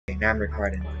now I'm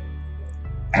recording.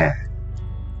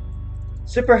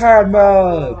 Super hard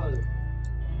mode!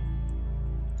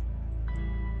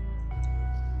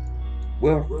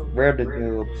 We're the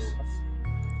noobs.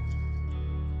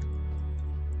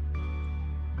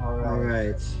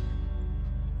 Alright.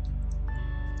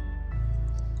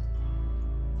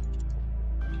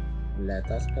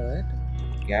 Let us play it.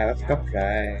 Yeah, let's go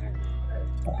play.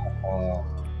 Oh.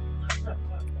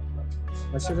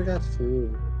 I should have got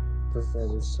food before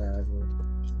we started.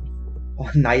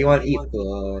 Now you want to eat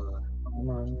food. I'm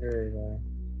hungry though.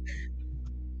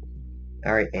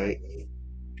 Alright, 8.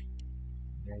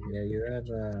 Yeah, you had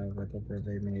whatever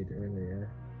they made earlier.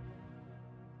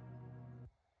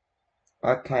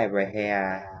 Okay, we're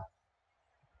here.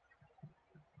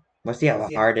 Let's see how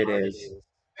hard it is.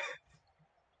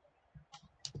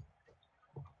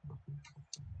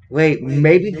 Wait,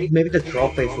 maybe the troll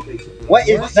face will be. What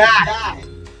is that?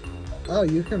 Oh,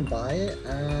 you can buy it?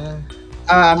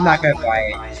 I'm not gonna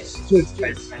buy it. It's too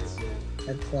expensive.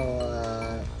 It's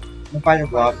I'm gonna buy the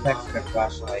raw text and a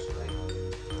flashlight.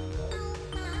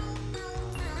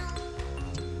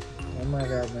 oh my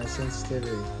god, my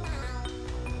sensitivity.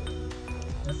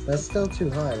 That's still too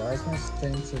high. Why is my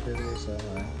sensitivity so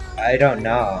high? I don't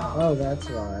know. Oh, that's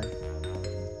why.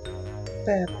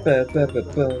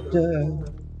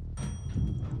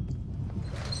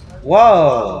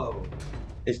 Whoa!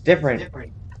 It's different.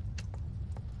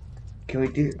 Can we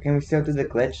still do the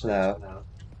glitch though?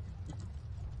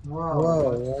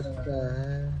 Whoa, what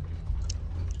the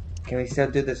heck? Can we still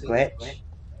do this glitch?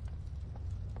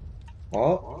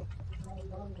 Oh.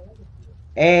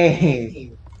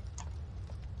 Hey!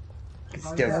 We can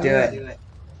still do it.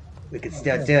 We can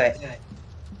still do it.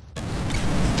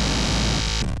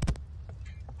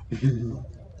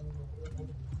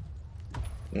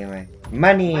 Anyway.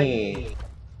 Money!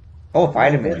 Oh, Get the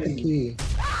vitamins. key.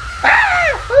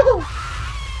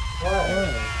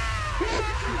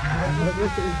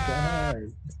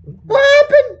 What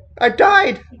happened? I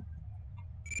died!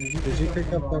 Did you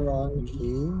pick up the wrong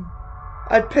key?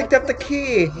 I picked up the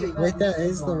key! Wait, that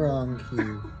is the wrong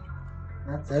key.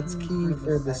 That's key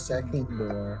for the second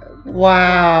door.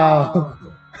 Wow!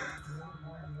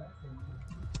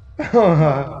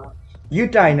 You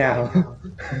die now.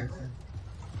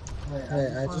 Wait,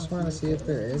 I just want to see if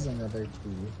there is another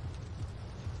key.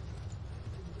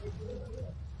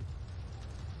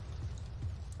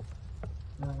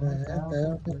 I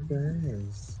don't think there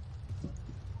is.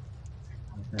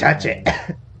 Touch it.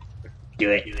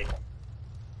 Do it.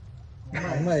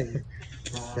 Oh my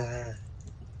god.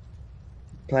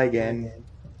 Play again.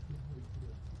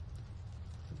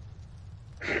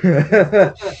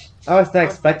 I was not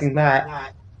expecting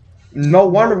that. No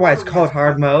wonder why it's called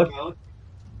hard mode.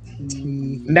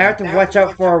 Now I have to watch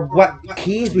out for what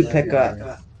keys we pick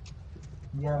up.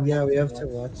 Yeah, we have to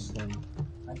watch them.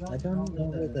 I don't know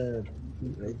where the...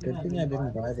 Good thing I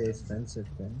didn't buy the expensive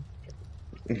thing.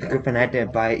 Good thing I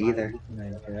didn't buy it either. Oh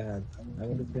my god. I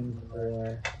would have been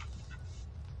poor.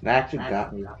 That actually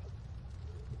got me.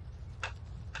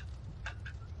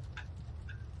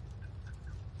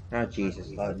 Oh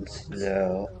Jesus, loading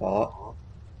slow. Oh,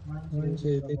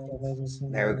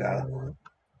 there we go.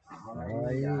 Oh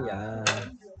yeah.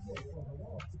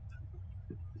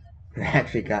 That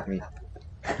actually got me.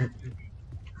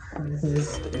 It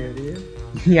scared you?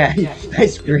 Yeah, I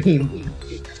screamed.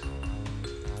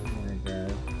 Oh my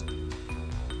god.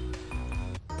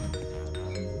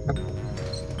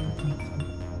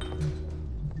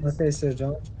 Okay, so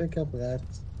don't pick up that.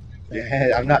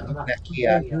 Yeah, I'm not picking that key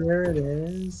up. Here it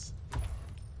is.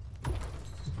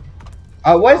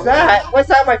 Oh, what's that? What's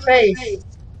that on my face?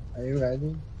 Are you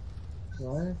ready?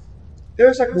 What?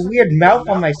 There's like a weird mouth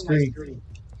on my screen.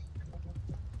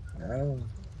 Oh.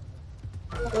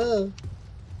 Oh.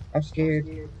 I'm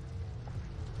scared.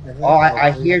 Oh,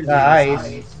 I hear the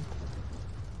eyes.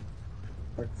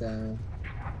 Put down.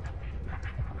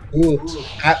 Ooh.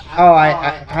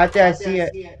 How did I see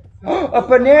it? Oh, a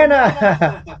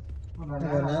banana!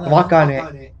 Walk on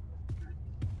it.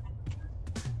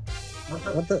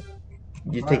 What the?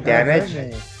 You take damage?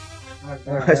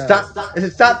 Stop!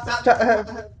 Stop!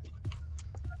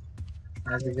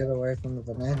 I have to get away from the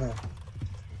banana.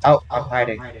 Oh, I'm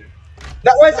hiding.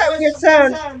 That was that weird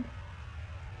sound!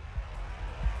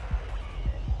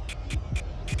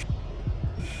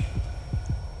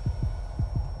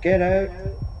 Get out.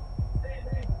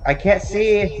 I can't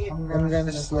see. I'm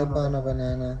gonna slip on a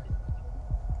banana.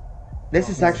 This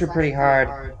is actually pretty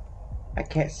hard. I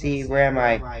can't see. Where am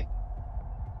I?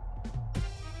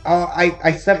 Oh,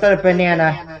 I stepped on a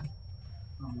banana.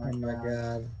 Oh my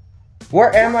god.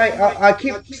 Where am I? I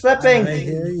keep slipping. I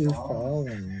hear you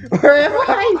falling. Where am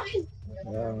I?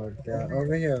 Oh god.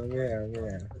 Over here, over here,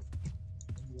 over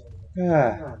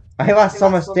here. I lost so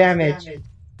much damage.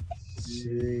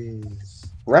 Jeez.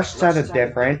 Rush sounded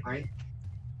different.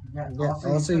 Yeah,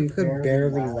 also you could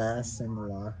barely last in the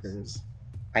lockers.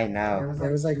 I know. It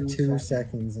was like 2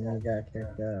 seconds and you got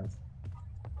kicked out.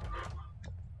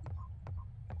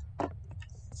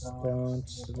 Don't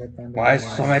slip under Why the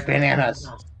so many bananas?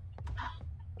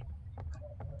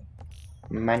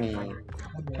 Money.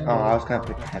 Oh, I was gonna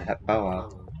put that up. Oh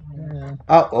well. Yeah.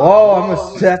 Oh, I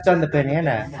almost stepped on the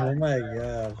banana. Oh my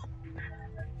god.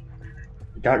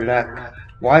 Don't look.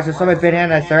 Why is there so many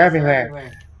bananas? They're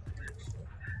everywhere.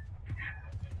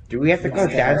 Do we have to go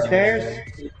downstairs?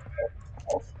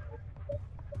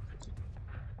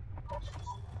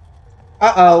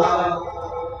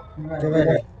 Uh-oh. Get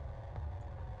ready.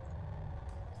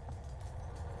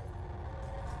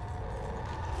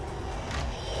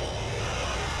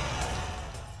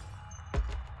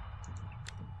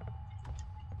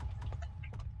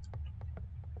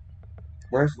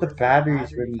 Where's the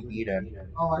batteries when you need them?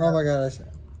 Oh my god,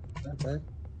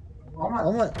 what?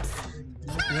 Oh my...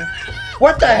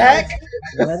 What the heck?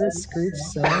 Why does Screech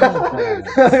sound like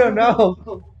that? I don't know.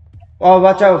 Oh,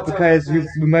 watch out because we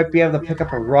might be able to pick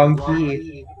up a wrong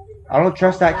key. I don't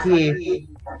trust that key.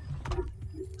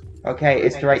 Okay,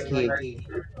 it's the right key.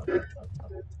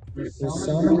 There's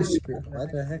so many Screech. Why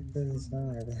the heck does it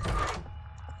sound like that?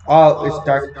 Oh, it's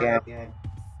dark again.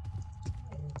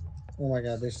 Oh my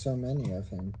god, there's so many of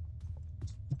him.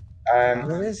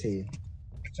 Where is he?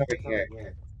 It's over here.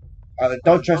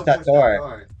 Don't trust that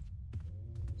door.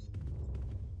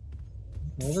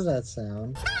 What was that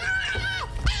sound?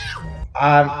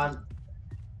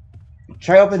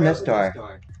 Try open this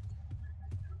door.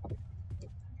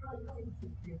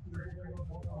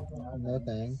 No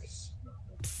thanks.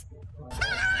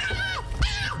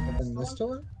 Open this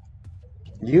door?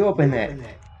 You open it.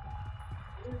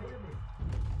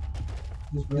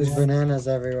 There's bananas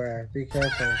everywhere. Be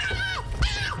careful.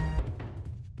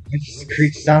 Why does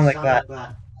Screech sound like that?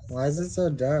 Why is it so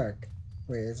dark?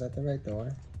 Wait, is that the right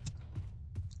door?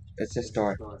 It's this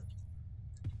door.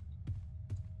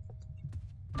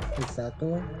 It's that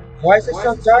door? Why is it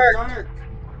so dark?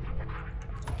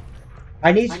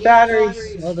 I need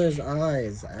batteries. Oh, there's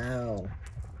eyes. Ow.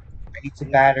 I need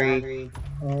some battery.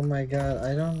 Oh my god,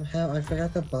 I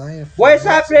forgot to buy a flashlight. What is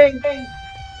happening?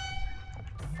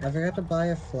 I forgot to buy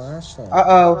a flashlight.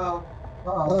 Uh-oh.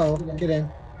 Uh-oh, get in.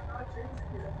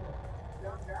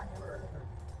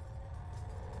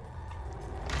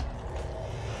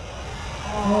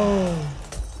 Oh,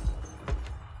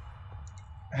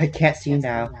 I can't see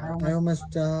now. I almost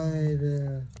died.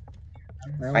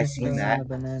 I seen that. On a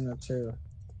banana too.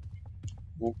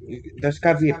 There's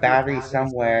gotta be a battery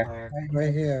somewhere.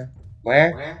 Right here.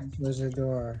 Where? There's a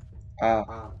door. Oh.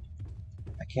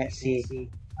 I can't see.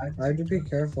 I have to be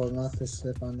careful not to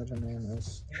slip on the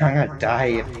bananas. I'm gonna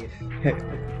die if...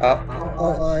 Oh.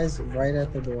 Oh, eyes right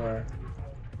at the door.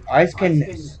 Eyes can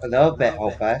a little bit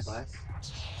help us.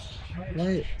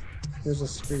 Wait, there's a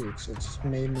Screech. It just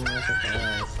made me look at the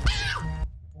eyes.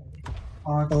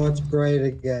 Oh, it's bright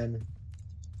again.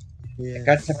 Yeah.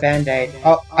 Got the band-aid.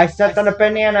 Oh, I stepped on a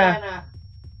banana!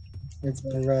 It's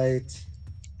bright.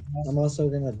 I'm also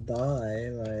gonna die,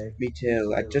 like... Me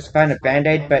too. I just found a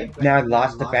band-aid, but now I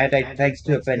lost the band-aid thanks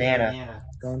to a banana.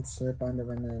 Don't slip on the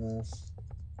bananas.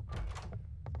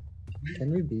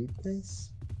 Can we beat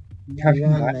this? We're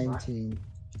on 19.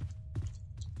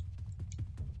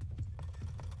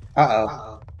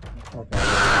 Uh-oh. Okay.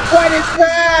 What is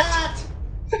that?!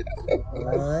 What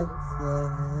the heck?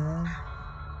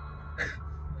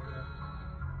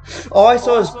 All I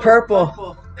saw was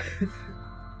purple.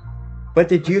 What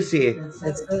did you see?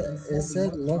 It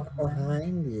said look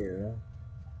behind you.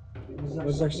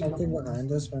 Was there something behind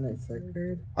us when it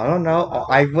flickered? I don't know.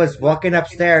 I was walking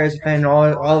upstairs and all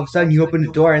of a sudden you opened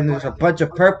the door and there's a bunch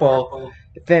of purple.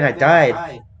 Then I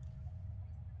died.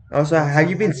 Also, have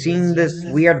you been seeing this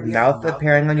weird mouth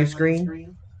appearing on your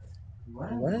screen?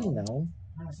 What? No.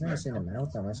 I've never seen a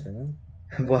mouth on my screen.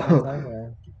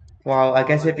 Well, I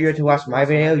guess if you were to watch my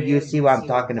video, you'd see what I'm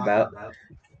talking about.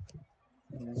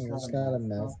 It's got a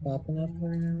mouth popping up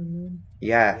every now and then?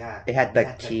 Yeah, it had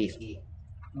like teeth. You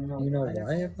know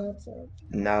why it pops up?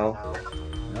 No.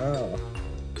 Oh.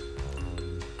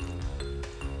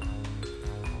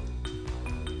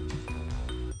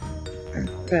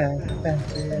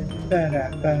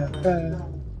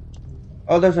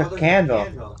 Oh, there's a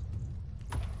candle.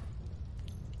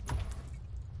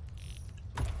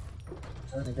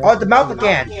 Oh, the mouth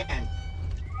again!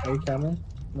 Are you coming?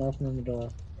 I'm opening the door.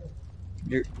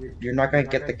 You're not gonna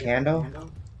get the candle?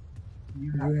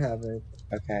 You have it.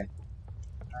 Okay.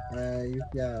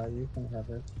 Yeah, you can have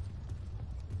it.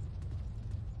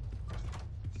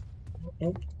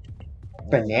 Oh.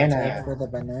 Banana. Watch out for the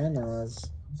bananas.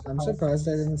 I'm surprised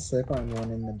I didn't slip on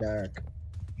one in the dark.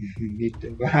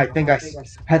 I think I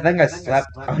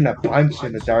slept on a bunch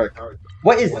in the dark.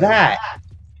 What is that?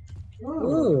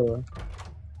 Ooh.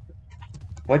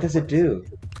 What does it do?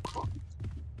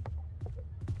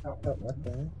 Oh, what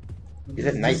the? Is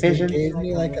it night It vision? gave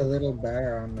me like a little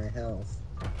bar on my health.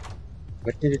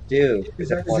 What did it do? Is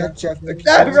that Jeff the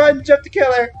Ah, Killer? run, Jeff the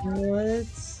Killer! What?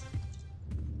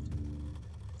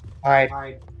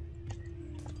 Alright.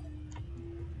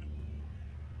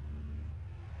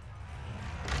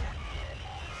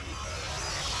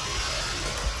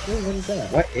 Ooh, what is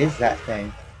that? What is that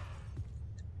thing?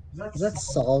 Is that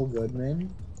Saul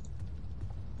Goodman?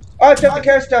 Oh, Jeff the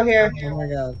Killer's still here! Oh my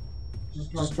god.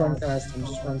 Just run past him,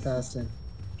 just run past him.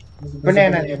 There's a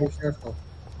Banana. Be careful.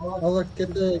 Oh look,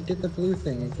 get the blue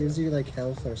thing. It gives you like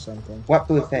health or something. What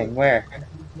blue thing? Where?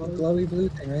 The glowy blue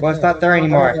thing right Well, it's there. not there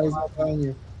anymore. Oh, he's behind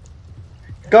you.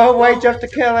 Go away, Jeff the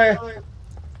Killer!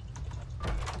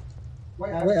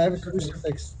 Wait, I have a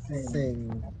crucifix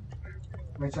thing.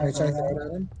 Wait, should I throw it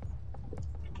at him?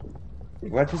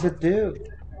 What does it do?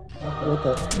 What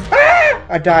the? Ah!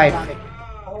 I died.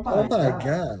 Oh my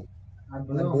god. I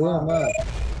blew him up.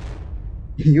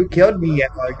 You killed me yet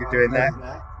while you're doing that.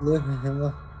 Blew him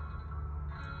up.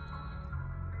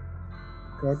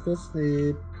 Go to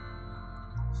sleep.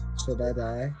 Should I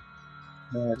die?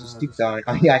 No, just keep going.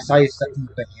 Oh yeah, I saw you sucking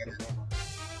the banana.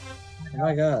 Oh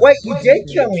my god. Wait, you did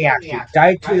kill me actually.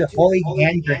 Died to the holy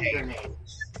hand grenade.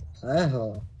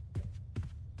 Oh.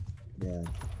 Yeah.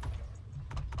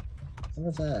 What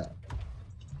was that?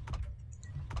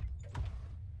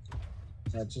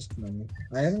 Just money.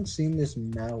 I haven't seen this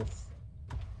mouth.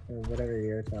 Or whatever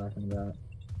you're talking about.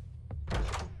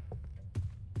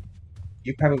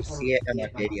 You probably see it in my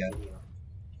video.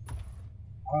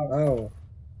 Oh.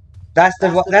 That's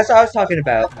what I was talking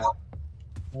about.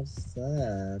 What's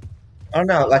that? Oh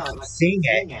no, like seeing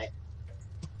it.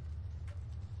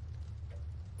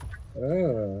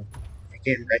 Oh. I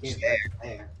getting rich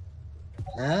there.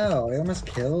 Ow, he almost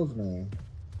killed me.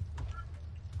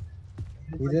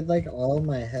 He did like all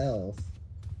my health.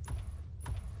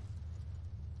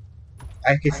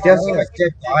 I can still see my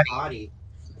dead body.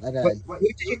 I died. Who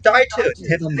did you die to? The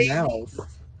Tiffany? mouth.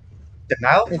 The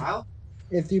mouth?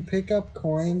 If you pick up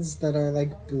coins that are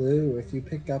like blue, if you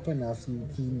pick up enough,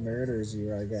 he murders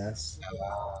you, I guess.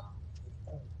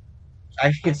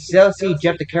 I can still see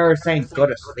Jeff the Killer saying go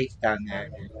to sleep down there.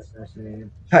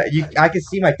 I can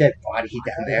see my dead body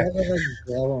down I there. had to like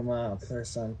blow him up or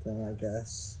something, I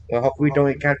guess. Well, hopefully we don't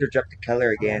encounter Jeff the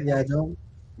Killer again. Yeah, don't.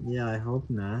 Yeah, I hope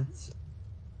not.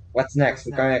 What's next?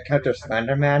 We're going to encounter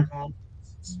Slenderman?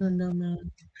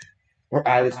 Slenderman. Or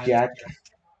Alice Jack?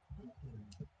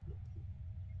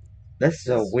 This is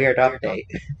a weird update.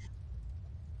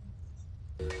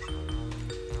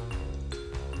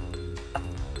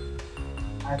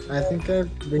 I think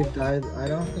we've died. I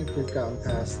don't think we've gotten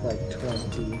past like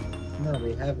 20. No,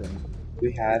 we haven't.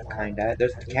 We have, kinda.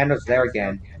 There's the candles there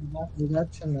again. We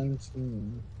got to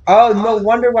 19. Oh, no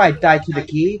wonder why I died to the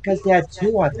key, because they had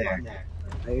 2 on there.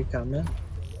 Are you coming?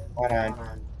 Hold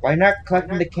on. Why not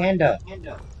collecting the candle?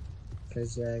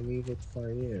 Because I leave it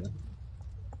for you.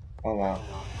 Oh wow.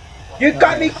 You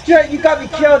got me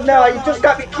killed now! You just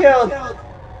got me killed!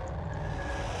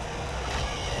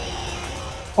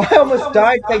 I almost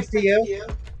died thanks to you.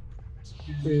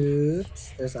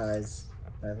 Oops. There's eyes.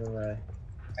 By the way.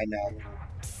 I know.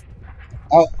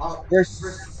 Oh,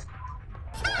 where's...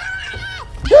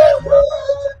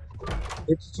 Where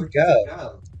did you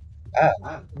go?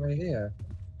 Oh. Right here.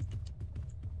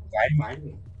 Find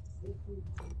me.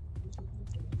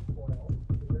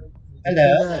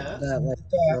 Hello. That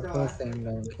like purple thing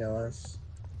don't kill us.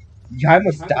 You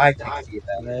almost died thanks to you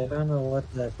though. I don't know what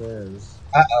that is.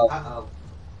 Uh-oh.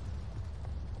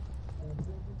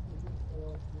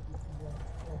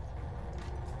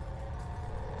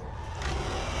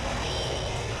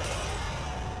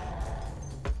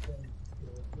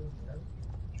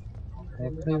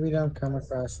 Hopefully we don't come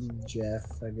across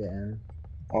Jeff again.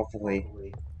 Hopefully.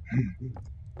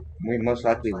 We most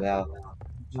likely will.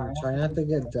 Try not to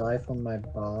get die from my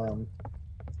bomb.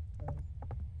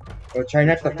 Or try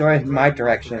not to throw it in my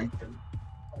direction.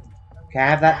 Can I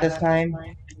have that this time?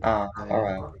 Oh,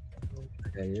 alright.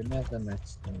 Okay, you're not the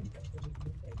next one.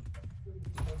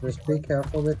 Just be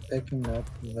careful with picking up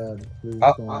the blue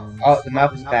coins. Oh, the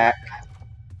map is back.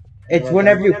 It's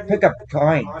whenever you pick up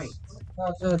coins.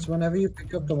 Oh, so it's whenever you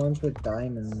pick up the ones with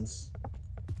diamonds.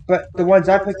 but the ones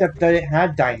I picked up didn't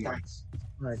have diamonds.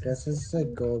 I guess it's a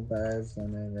gold bars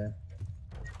then, maybe.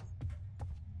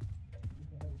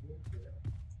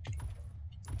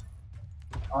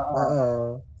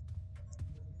 Uh-oh.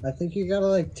 I think you gotta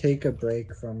like take a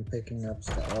break from picking up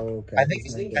stuff. Oh, okay. I think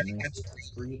he's gonna get me.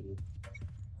 that's greedy.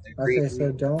 Okay,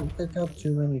 so don't pick up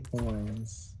too many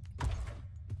coins.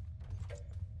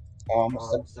 Oh, I'm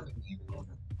stuck.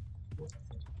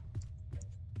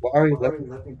 What are you looking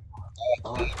for?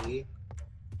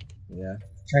 Yeah.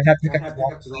 Try not to pick up the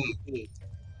wrong key.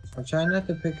 I'm trying not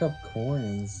to pick up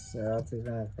coins, or else he's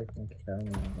gonna freaking kill me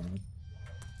again.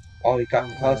 Oh, you got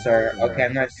closer. Okay,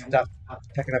 I'm gonna stop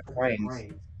picking up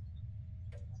coins.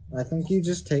 I think you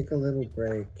just take a little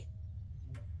break.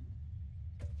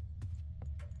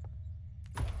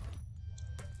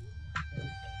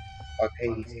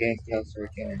 Okay, he's getting closer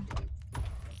again.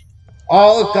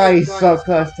 Oh, God, he's so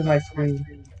close to my screen.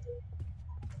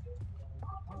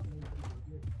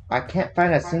 I can't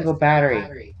find a single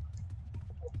battery.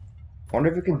 I wonder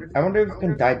if we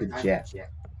can die to Jeff.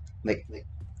 Like,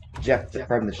 Jeff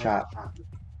from the shop.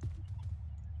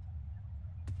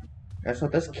 So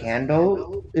this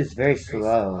candle is very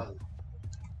slow.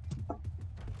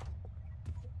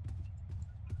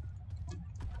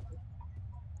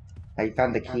 Have you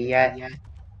found the key yet?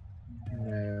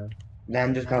 No. Then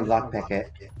I'm just gonna lockpick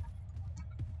it.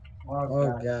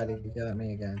 Oh god, he got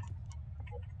me again.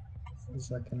 He's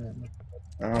looking at me.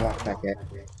 I'm gonna lockpick it.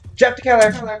 Jeff the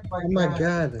killer! Oh my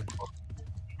god!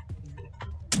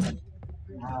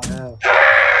 Ow.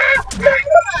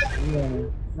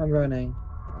 I'm running.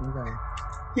 I'm running.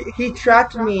 He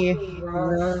trapped me.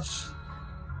 Rush.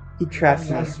 He trapped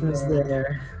me. Rush was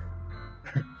there.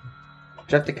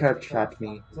 Jeff the killer trapped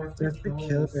me. Jeff the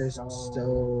killer is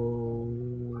so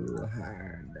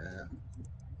hard.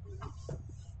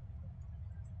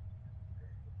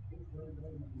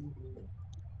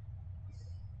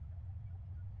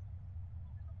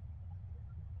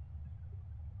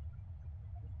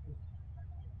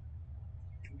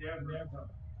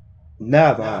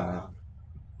 Never.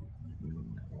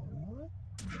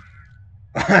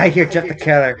 I hear Jeff the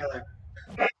killer.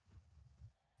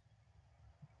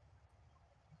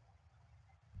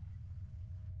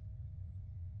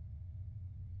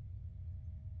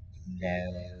 No.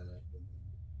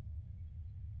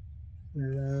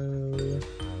 Hello.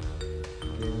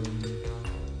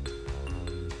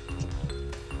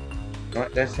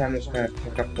 This time I'm just gonna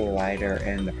pick up the lighter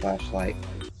and the flashlight.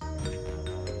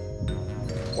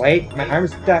 Wait, my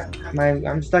arm's stuck.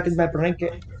 I'm stuck in my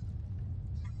blanket.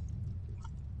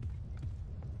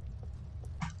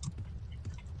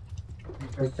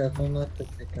 Be careful not to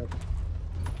pick up.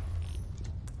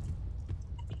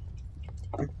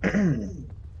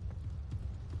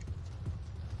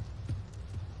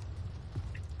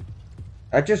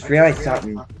 I just realized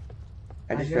something.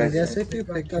 I guess if you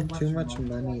pick up too much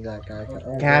money, that guy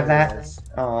can have that.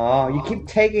 Oh, you keep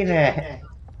taking it.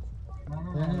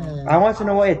 Yeah. I want to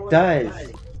know what it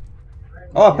does.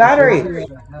 Oh, a battery!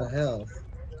 The health.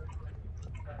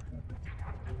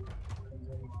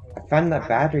 I found that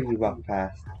battery you walked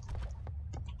past.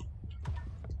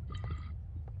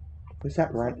 Who's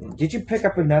that run? Did you pick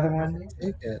up another one?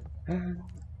 Take it.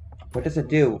 What does it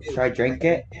do? Should I drink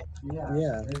it?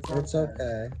 Yeah, it's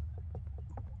okay.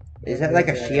 Is that like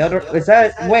a shield? Or is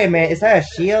that? Wait a minute. Is that a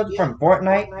shield from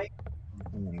Fortnite?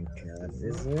 Oh my god,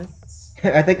 is it?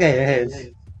 I think it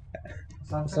is.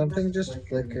 Something just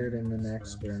flickered in the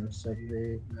next room, so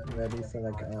be ready for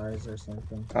like eyes or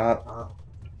something.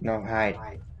 No, hide.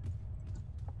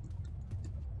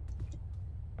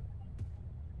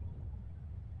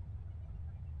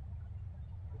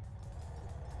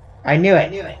 I knew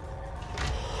it.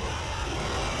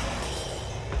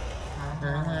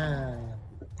 Ah.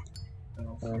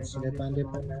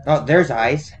 Oh, there's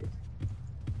eyes.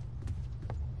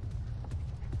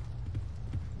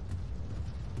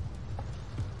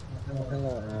 Oh,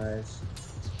 hello, eyes.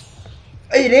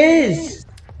 It is!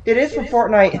 It is from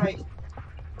Fortnite.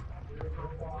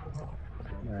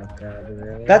 My god,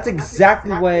 really? That's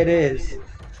exactly what it is.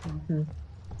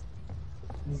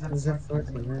 Is it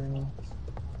Fortnite?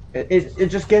 It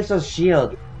just gives us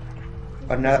shield.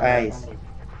 Another eyes.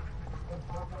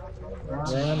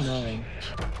 Yeah, I'm mine.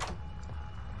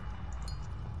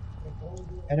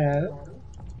 Hello.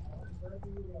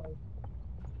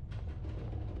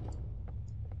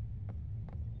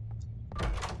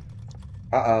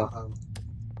 Uh-oh.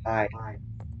 Hide.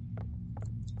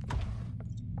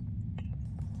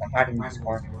 I'm hiding in this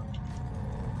corner.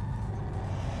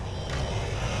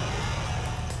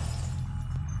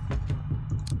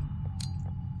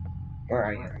 Where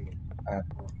are you?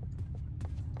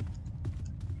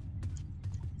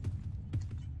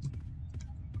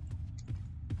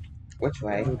 Which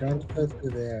way? We don't go through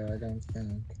there, I don't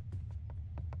think.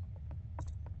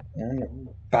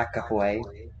 Back up away.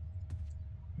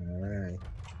 Alright.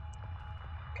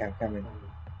 Okay, I'm coming.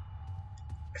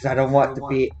 Because I don't want to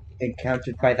be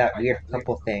encountered by that weird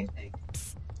purple thing.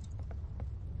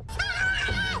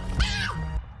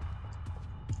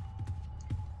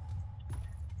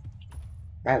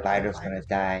 My lighter's gonna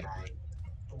die.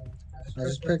 I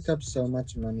just picked up so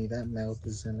much money, that milk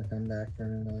is gonna come back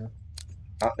in a while.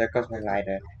 Oh, there goes my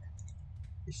lighter.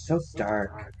 It's so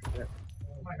dark. Oh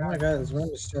my god, this room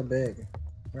is so big.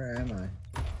 Where am I?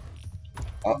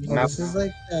 Oh, Oh, my, this is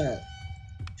like that.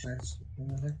 Where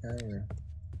the heck are you?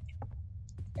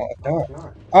 oh, a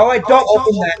door. Oh, wait, don't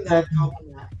open that.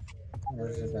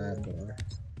 There's a bad door.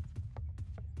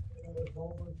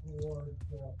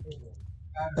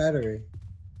 Battery.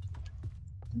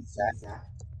 What's that?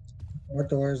 What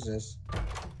door is this?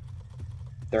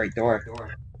 The right door.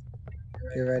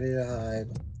 Get ready to hide.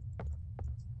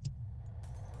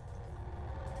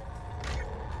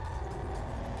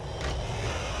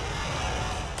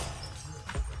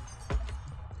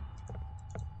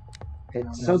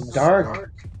 It's so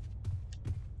dark.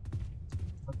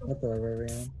 What door were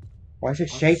we on? Why is it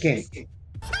shaking?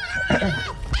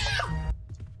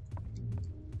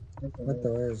 What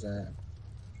door is that?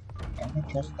 I don't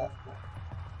trust that.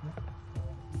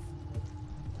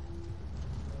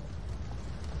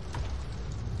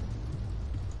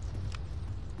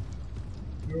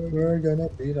 We're gonna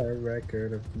beat our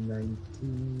record of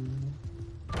 19.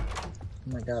 Oh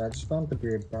my god, I just found the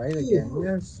beard bright again.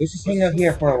 Yes. Let's just hang out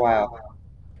here for a while.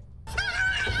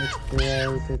 It's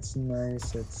bright, it's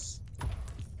nice, it's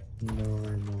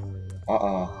normal.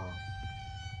 Uh-oh.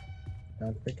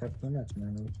 Don't pick up too much,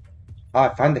 man. Oh,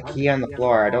 I found the key on the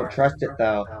floor. I don't trust it,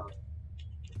 though.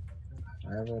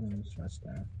 I wouldn't trust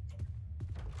that.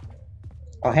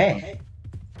 Oh, hey.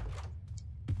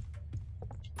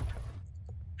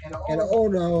 And oh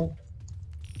no!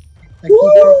 I keep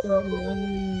picking up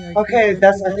money. Okay, I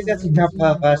think that's enough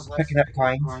of us picking up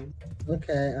coins.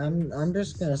 Okay, I'm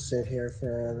just gonna sit here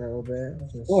for a little bit.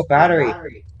 Just, Ooh, a battery.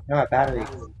 No, a battery.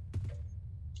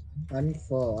 I'm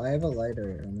full. I have a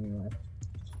lighter anyway.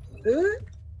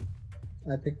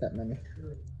 I picked up money.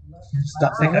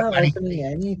 Stop I'm picking up not money. opening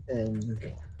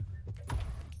anything.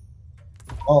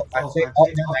 Oh, I say, oh,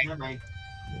 never mind.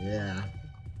 Yeah.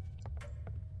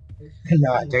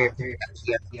 No, I dare you.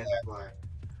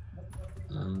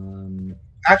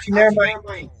 Actually, never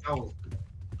mind.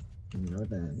 No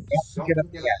then. Don't pick it up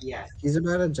yet. He's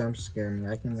about to jump scare me.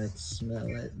 I can like smell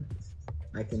it.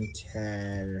 I can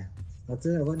tell.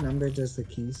 What number does the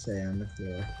key say on the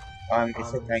floor?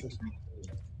 It's like 19.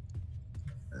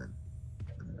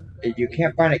 If you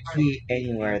can't find a key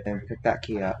anywhere, then pick that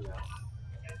key up.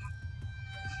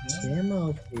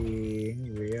 Timothy,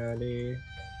 really?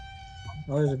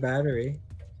 Oh, there's a battery.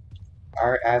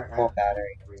 I have full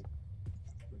battery.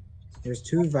 There's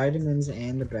 2 vitamins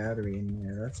and a battery in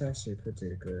there. That's actually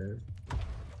pretty good.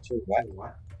 To what?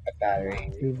 A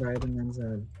battery. 2 vitamins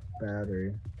and a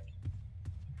battery.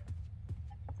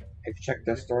 Have you checked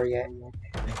the store yet?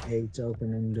 I hate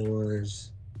opening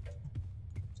doors.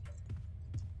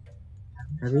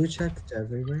 Have you checked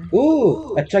everywhere?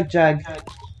 Ooh, a chug jug.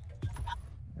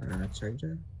 Checked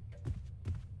it.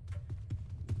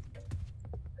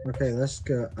 Okay, let's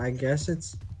go. I guess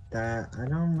it's that. I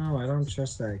don't know. I don't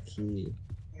trust that key.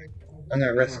 I'm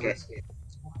gonna risk it.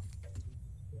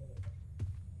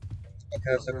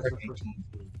 Because of her 18.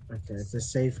 Okay, it's a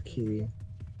safe key.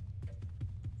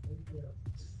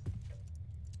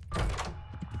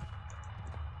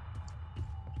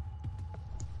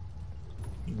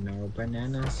 No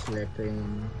banana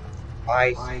slipping.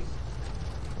 Ice.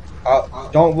 Oh,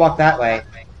 don't walk that way.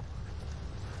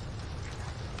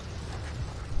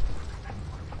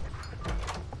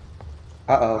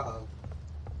 Uh-oh.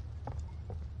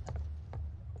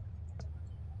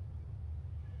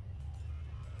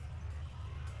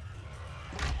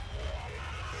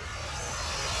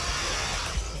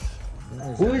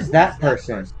 Who is that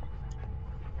person?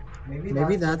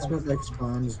 Maybe that's what like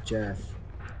spawns Jeff.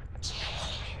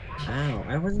 Ow,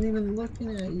 I wasn't even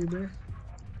looking at you, bro.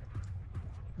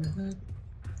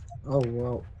 Oh,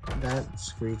 well, that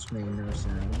screech made no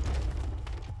sound.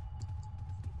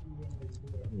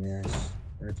 Yes,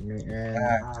 that's me. And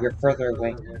You're further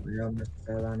away. I almost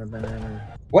fell on a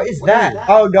banana. What is that?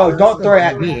 Oh no, don't throw it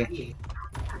at me.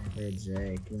 Hey,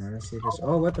 Jake, you wanna see this?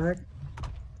 Oh, what the heck?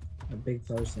 A big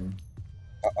potion.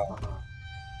 Uh-oh.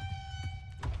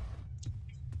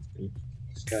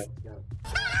 Let's go.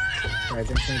 I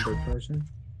drink some big potion.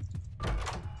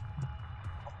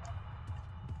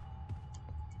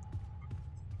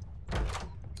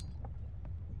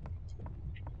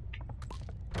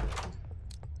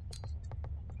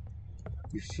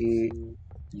 You see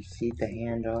the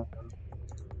handle?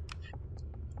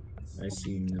 I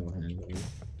see no handle.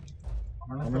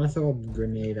 I'm gonna throw a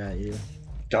grenade at you.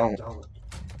 Don't.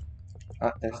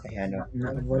 Oh, there's the handle.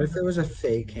 What if it was a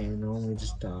fake handle and we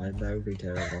just died? That would be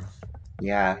terrible.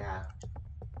 Yeah.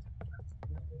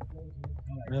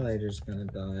 My lighter's gonna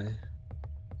die.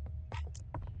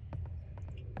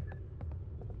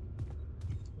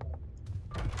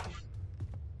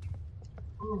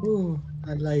 Ooh,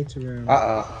 a light room.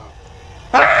 Uh-oh.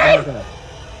 Oh my god.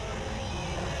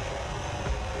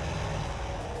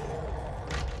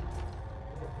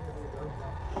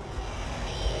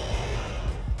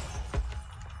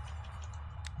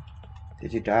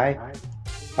 Did you die?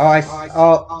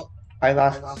 Oh, I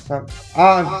lost some.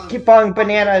 Oh, keep on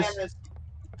bananas.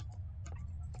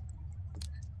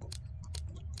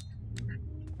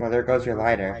 Well, there goes your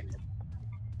lighter.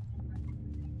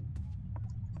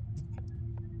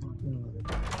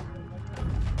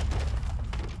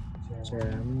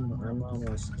 Sorry, I'm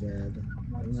almost dead.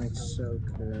 I'm like so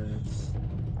close.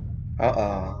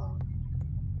 Uh-oh.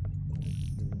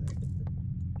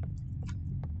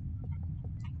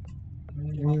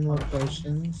 Any more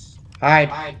potions?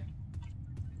 Hide.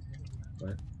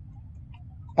 What?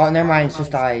 Oh, never mind. It's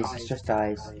just eyes. It's just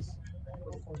eyes.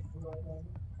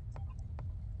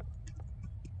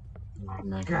 Oh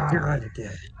my god.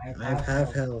 I have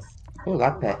half health. Oh,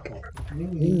 lockpick. We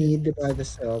need to buy the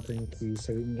skeleton key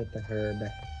so we can get the herb.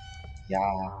 Yeah.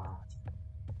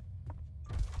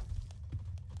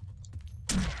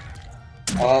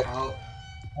 Oh.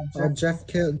 Oh,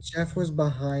 Jeff was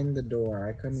behind the door.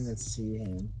 I couldn't even see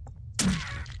him.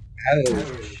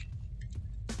 Ouch.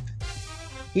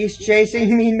 He's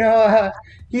chasing me, Noah.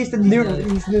 He's the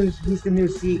new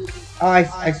Seek. Oh,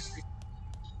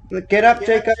 get up,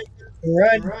 Jacob.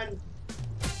 Run.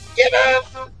 Get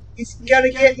up. He's gonna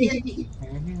get me.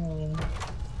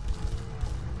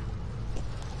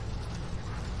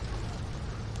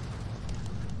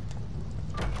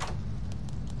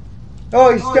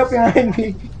 Oh, he's still behind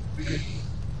me.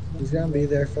 He's gonna be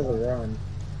there for the run.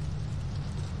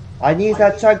 I need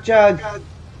that chug.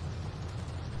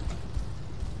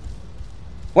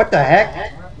 What the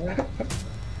heck?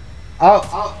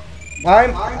 Oh,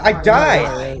 I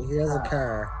died. He has a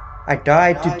car. I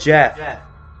died to Jeff.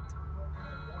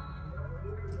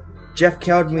 Jeff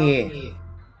killed me.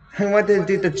 I wanted to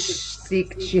do the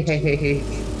Seek chase.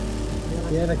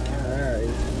 He had a car.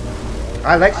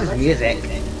 I like his music.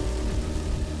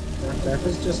 Jeff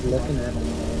is just looking at him.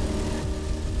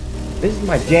 This is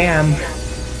my jam.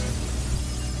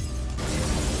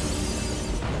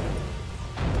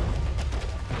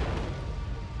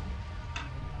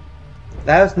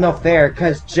 That was no fair,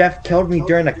 because Jeff killed me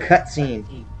during a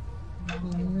cutscene.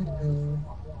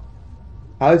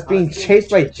 I was being chased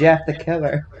by Jeff the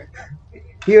killer.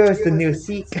 He was the new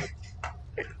Seek.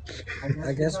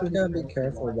 I guess we gotta be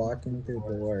careful walking through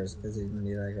doors, because he can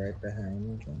be like right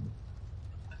behind them.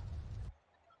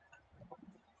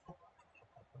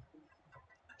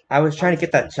 I was trying to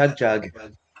get that chug.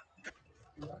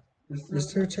 There's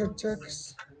two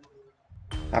chugs.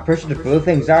 I'm pretty sure the blue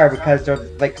things are because they're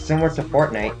like similar to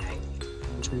Fortnite.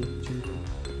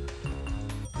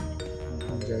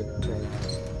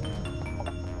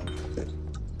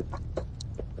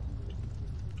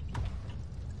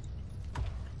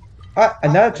 Ah,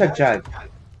 another chug.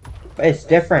 But it's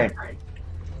different.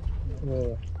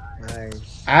 Oh,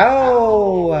 nice.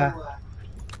 Ow!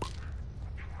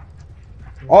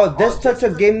 Oh, this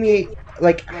chug gave me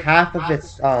like half of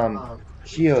its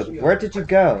shield. Where did you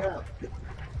go?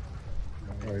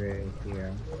 Okay,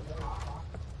 here.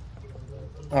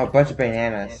 Oh, a bunch of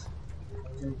bananas.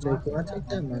 Jake, you wanna take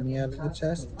that money out of the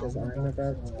chest? Because I'm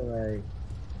about to like...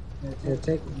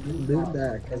 Here, loot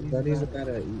that, because Buddy's about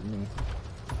to eat me.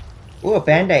 Ooh, a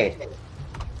band-aid.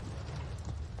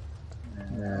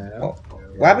 No. Oh,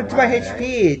 what happened to my HP?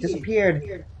 It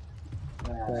disappeared.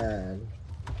 Bad.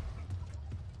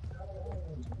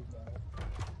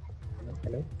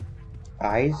 Hello?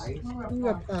 Eyes? Ooh,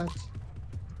 a pot.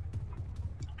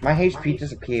 My HP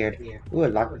disappeared. Ooh, a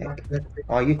lockpick.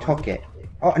 Oh, you took it.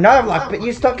 Oh, another lockpick.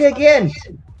 You took it again.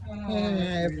 I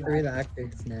have 3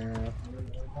 lockpicks now.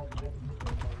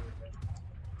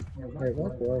 Wait,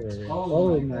 what door were we?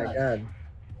 Oh my god.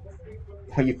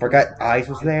 Oh, you forgot Eyes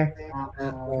was there?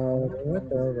 Uh-oh, what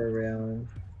door were we on?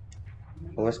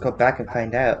 Well, let's go back and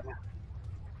find out.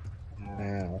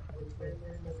 Wow.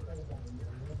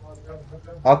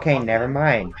 Okay, never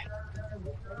mind.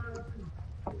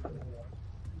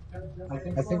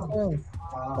 I think we're on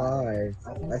 5.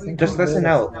 I think Just we're listen good.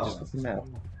 out. Just listen out.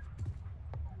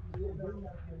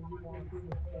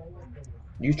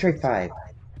 You trade 5.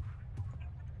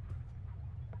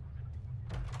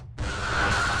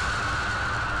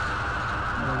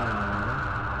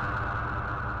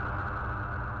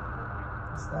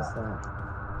 What's that?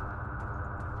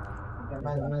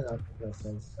 Never mind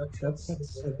octopuses. That's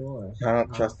the door. I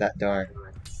don't trust that door.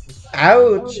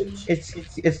 Ouch!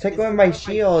 It's taking away my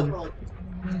shield.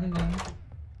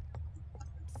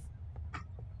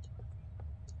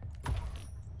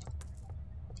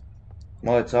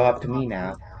 Well, it's all up to me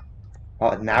now.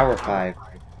 Oh, now we're 5.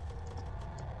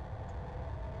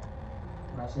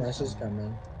 Rush is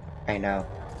coming. I know.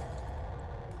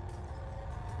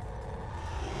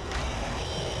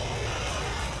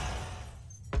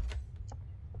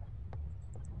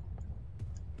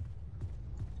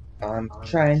 I'm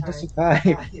trying to survive.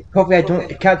 Hopefully I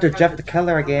don't encounter Jeff the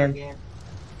Killer again.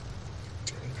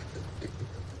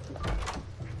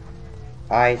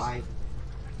 Eyes.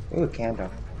 Ooh,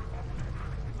 candle.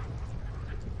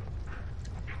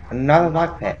 Another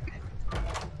lockpick.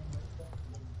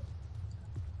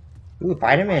 Ooh,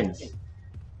 vitamins.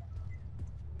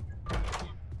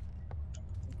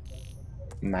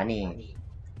 Money.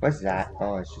 What's that?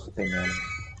 Oh, it's just a banana.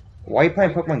 Why are you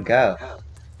playing Pokemon Go?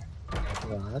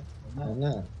 What? I don't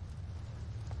know.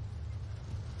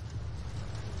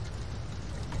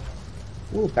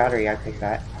 Ooh, battery, I take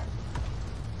that.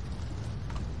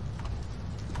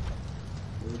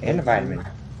 And a vitamin.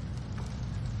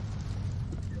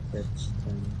 It's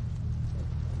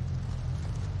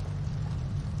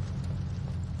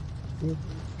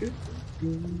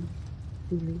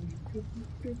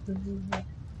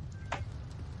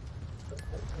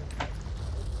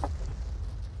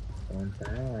Don't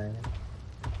die.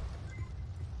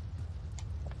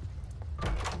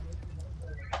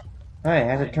 Oh, it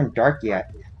hasn't turned dark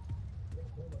yet.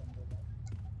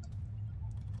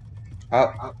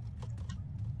 Oh.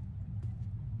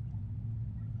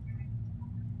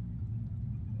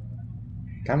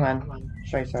 Come on.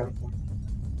 Show yourself.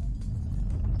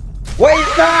 What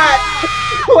is that?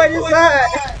 What is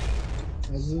that?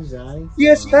 Is these eyes? He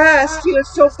was fast. He was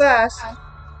so fast.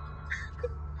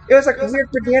 It was like a weird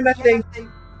banana thing.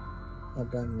 A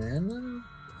banana?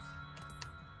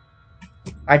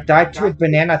 I died to a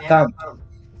banana thump.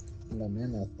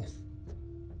 Banana.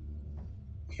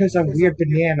 It was a weird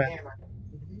banana.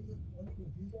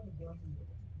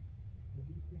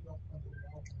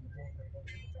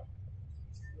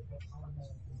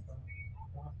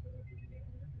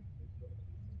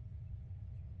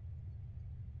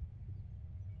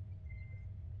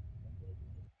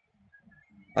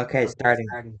 Okay, starting.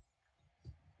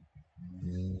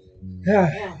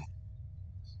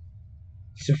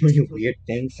 So many weird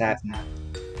things happen.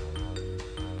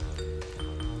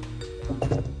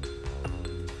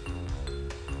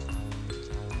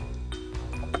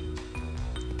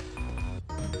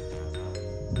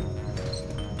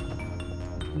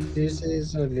 This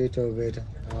is a little bit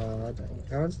hard.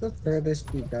 How's the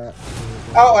furthest we got?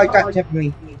 Oh, I got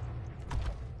Tiffany.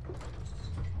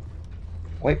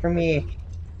 Wait for me.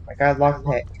 I got a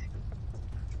lockpick.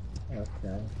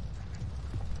 Okay.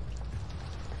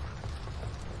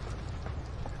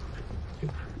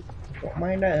 Don't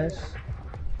mind us.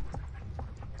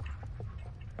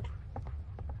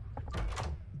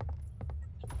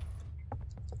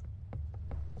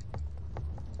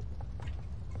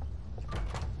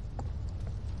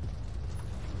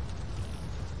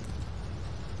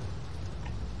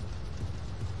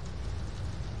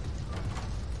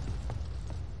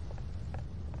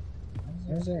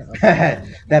 Is there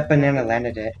That banana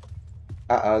landed it.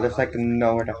 Uh-oh, there's like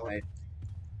nowhere to hide.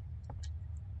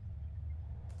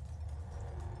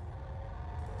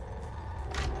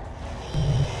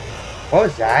 What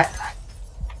was that?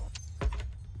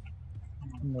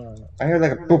 No, I heard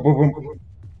like a boom boom boom.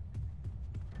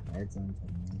 it's on to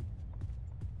me.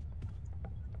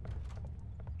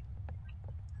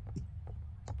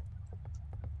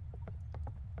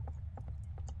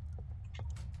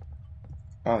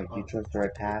 Oh, you chose the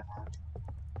right path.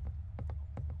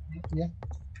 Yeah.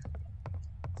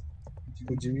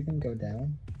 Did you even go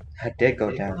down? I did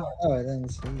go down. Oh, I didn't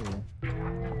see you.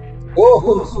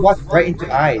 Oh, walked right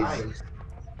into eyes.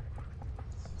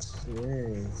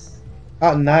 Jeez.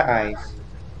 Oh, not eyes.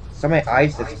 So many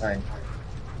eyes this time.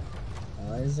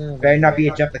 Eyes are Better not be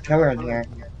a Jeff the Killer in here.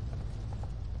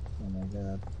 Oh my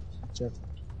god. Jeff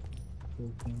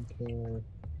freaking killer.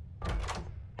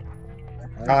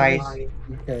 Eyes.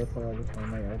 Be careful every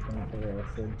time I open the door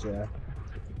for Jeff.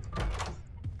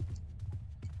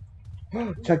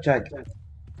 Chug Chug.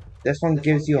 This one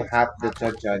gives you half the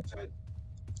Chug Chug.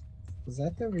 Is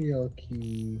that the real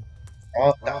key?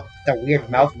 Oh, the weird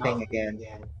mouth thing again.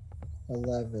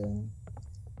 11.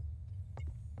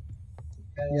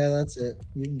 Yeah, that's it.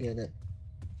 You can get it.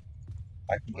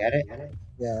 I can get it.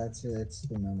 Yeah, that's it. It's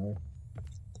the number.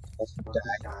 Let's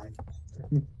die.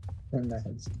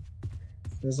 Imagine.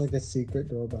 There's like a secret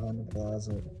door behind the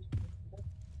closet.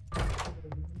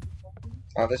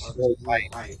 Oh, this is really light.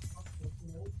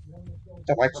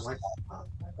 The light's just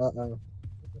Uh-oh.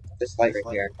 this light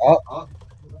right here. Oh,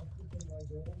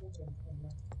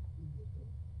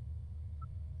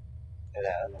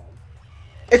 hello.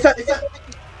 It's a.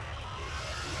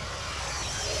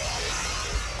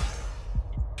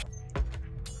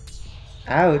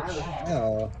 Ouch.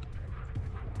 Oh.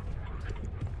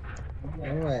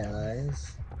 Oh my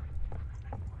eyes.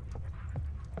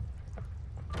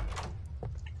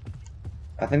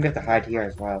 I think we have to hide here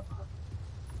as well.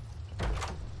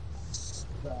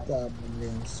 Stop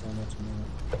getting so much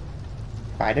more.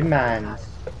 Spider-Man.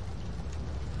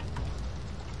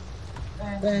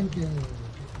 Thank you.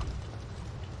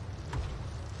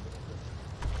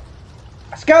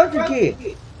 A skeleton key!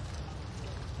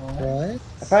 What?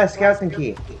 I found a skeleton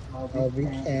key. Oh, we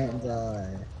can't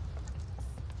die.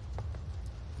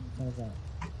 How's that?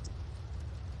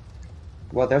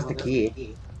 Well, there's the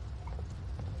key.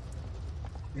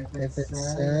 If it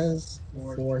says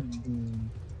 14,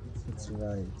 it's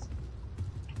right.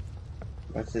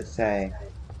 What's it say?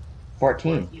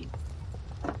 14.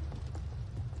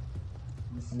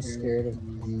 I'm scared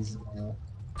of these now.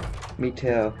 Me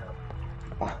too.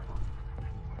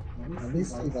 At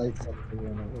least he lights up the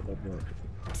room a little bit.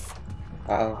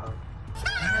 Uh-oh.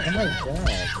 Oh my god.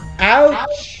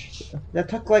 Ouch! That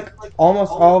took like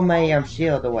almost all my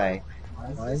shield away.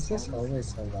 Why is this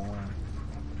always so long?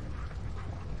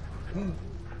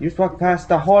 You just walked past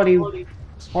the holy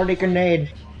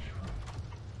grenade.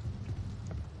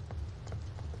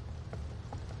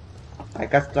 I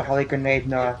got the holy grenade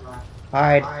now.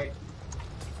 Hide.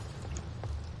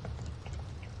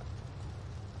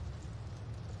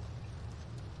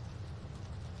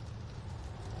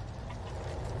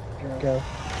 Go.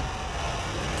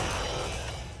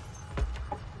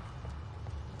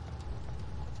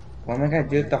 What am I gonna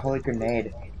do with the holy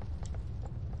grenade?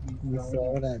 You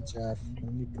throw it at Jeff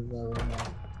and you blow him up.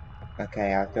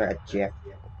 Okay, I'll throw it at Jeff.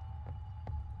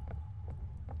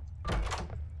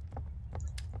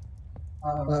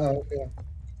 Uh-oh, yeah.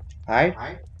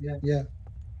 Hide? Yeah.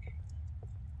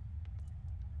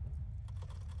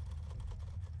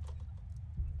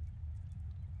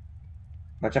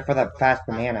 Watch out for that fast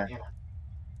banana.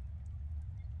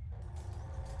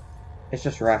 It's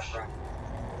just rush.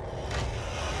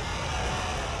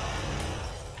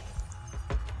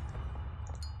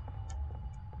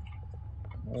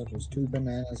 Oh, there's 2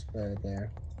 bananas right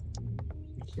there.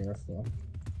 Be careful.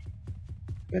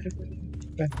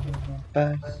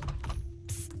 Oh,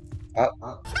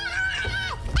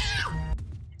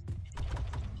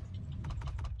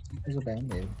 There's a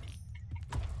band-aid.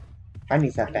 I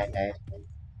need that band-aid.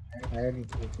 I already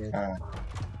took it.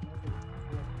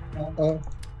 Oh,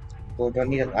 Well, don't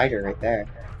need a lighter right there.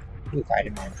 Ooh,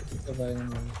 vitamin. the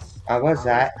vitamins. What was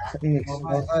that? Something Oh,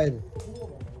 exploded. hide.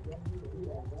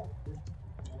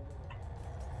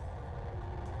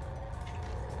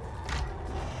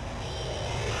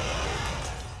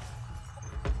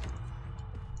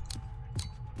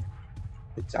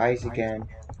 It's eyes again.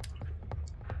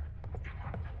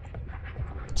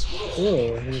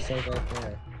 Oh, he's like right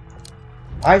there.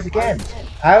 Eyes again!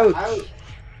 Ouch!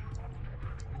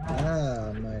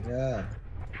 Ah, my god.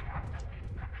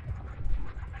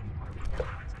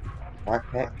 Rock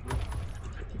pick.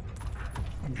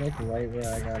 He's like right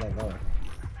where I gotta look.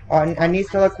 Oh, I need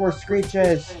to look where Screech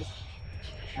is.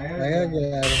 I gotta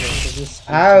get out of here. 'Cause this Screech is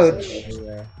Ouch!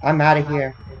 everywhere. I'm out of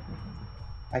here.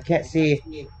 I can't see.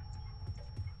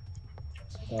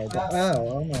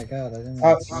 Oh my god, I didn't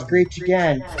Oh, even see him. Screech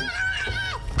again.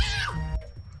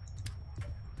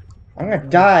 I'm gonna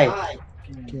die.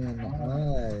 Fucking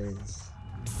eyes.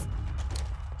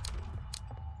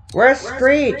 Where's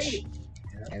Screech?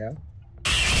 You know?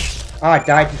 Oh, I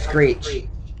died to Screech.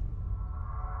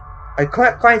 I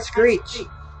couldn't find Screech.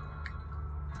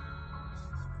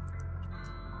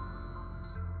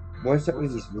 What's up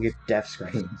with these weird death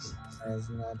screams? That is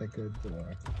not a good door.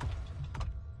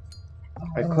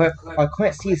 I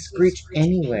couldn't see Screech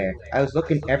anywhere. I was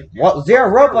looking every— what? 0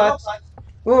 Robux?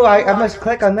 Ooh, I must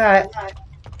click on that.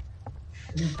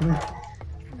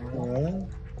 What?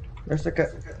 There's like a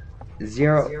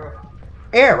 0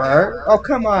 error. Oh,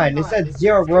 come on. It said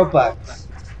 0 Robux.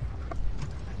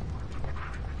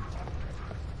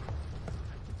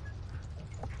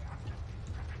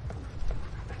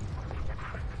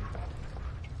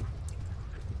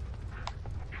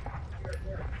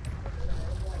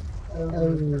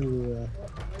 Oh.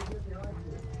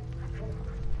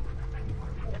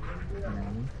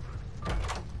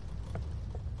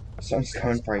 Someone's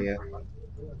coming for you.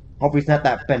 Hope he's not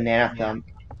that banana thumb.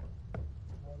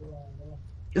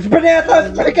 It's banana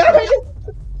thumb! I got it!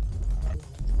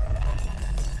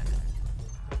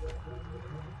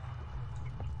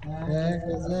 Yeah,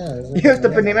 cause It was the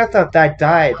banana thumb that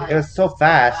died. It was so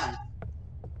fast.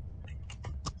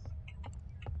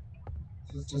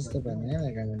 It's just a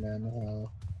banana coming down the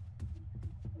hall.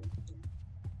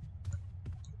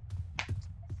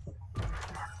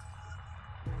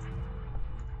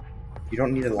 You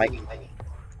don't need a light.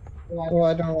 Oh,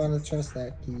 I don't want to trust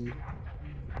that key.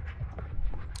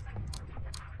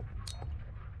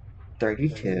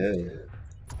 32.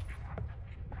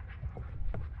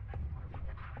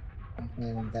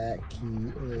 And that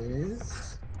key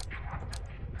is...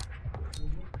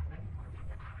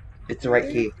 It's the right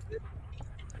key.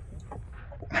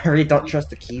 I really don't trust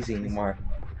the keys anymore.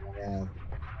 Yeah,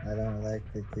 I don't like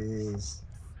the keys.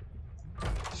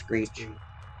 Screech.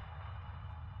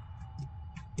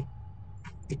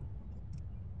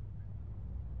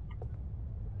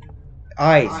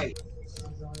 Eyes.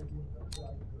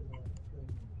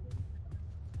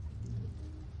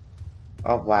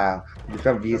 Oh wow. You're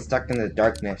gonna be stuck in the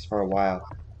darkness for a while.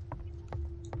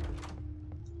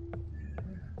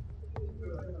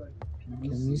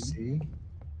 Can you see?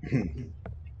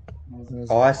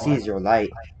 All I see is your light.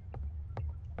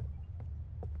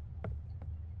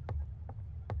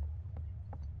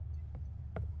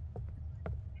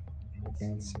 I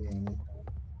can't see anything.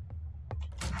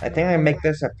 I think I make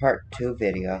this a part 2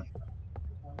 video.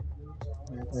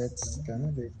 It's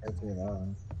gonna be pretty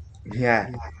long.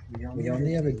 Yeah. We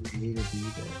only have a key to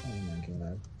beat it. Oh my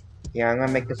god. Yeah, I'm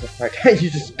gonna make this a part. you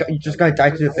just gonna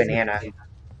die to the banana.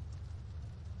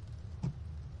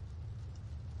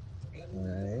 Okay. What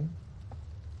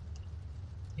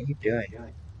are you doing?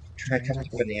 Trying to touch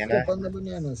the banana? Step on the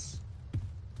bananas.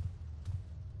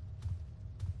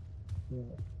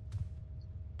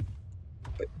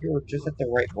 But you were just at the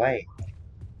right way.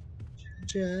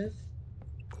 Jeff?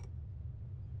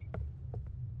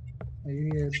 Are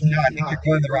you here? No, I think you're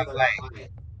going the wrong way.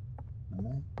 Am I?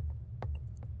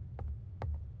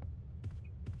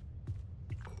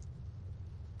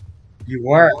 You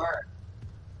were.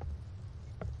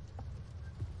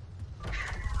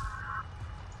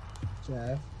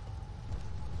 Jeff?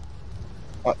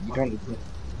 Oh, you don't.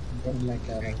 Oh my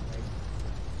god, I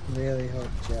really hope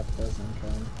Jeff doesn't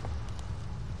come.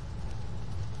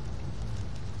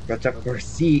 Watch out for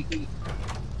Seek.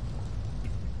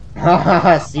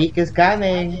 Haha, Seek is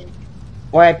coming.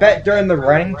 Well, I bet during the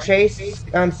running chase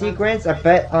sequence, I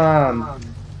bet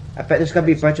there's gonna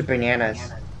be a bunch of bananas.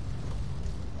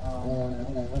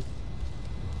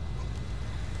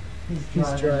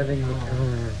 He's driving the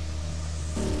car.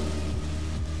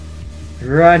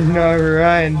 Run, no,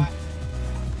 run.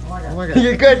 Oh my god.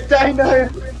 You're good, Dino.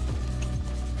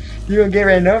 You gonna get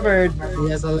ran over. He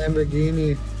has a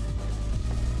Lamborghini.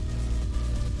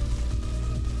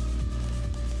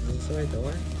 Is this the right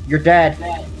door? You're dead.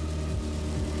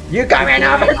 You got ran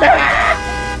over.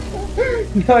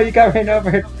 No, you got ran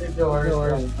over. The doors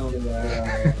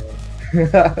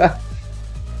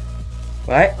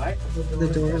What? The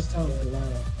doors don't allow.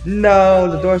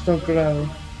 No, the doors don't glow.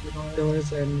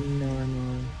 Doors are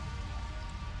normal.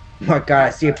 Oh my god, I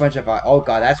see a bunch of. Oh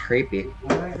god, that's creepy.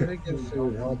 I'm gonna get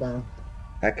food. Hold on.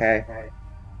 Okay.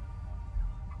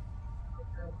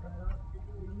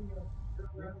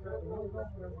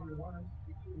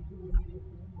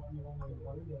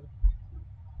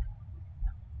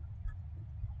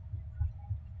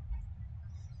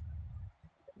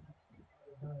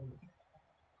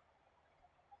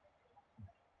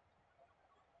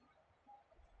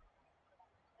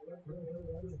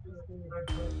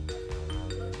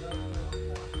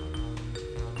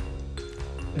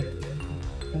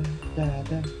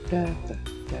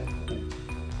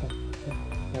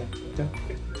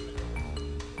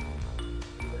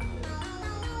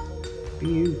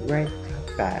 Be right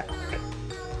back.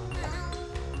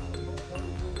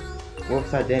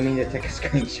 Whoops, I didn't mean to take a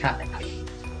screenshot.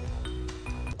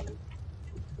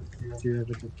 Do you have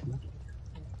a key?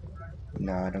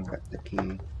 No, I don't got the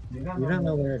key. You don't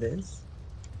know where it is?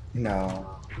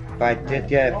 No. But I did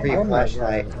get a free Oh my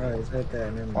flashlight. god. Oh, it's right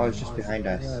there. Never Oh, mind. it's just behind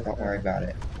us. Yeah, Don't okay. worry about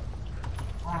it.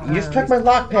 You just took my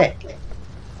lockpick!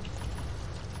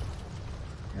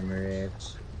 I'm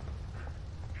rich.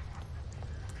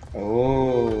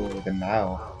 Oh, the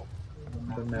mouth.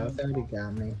 The mouth already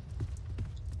got me.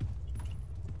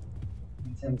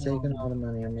 I'm taking all the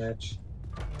money. I'm rich.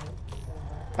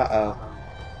 Uh-oh.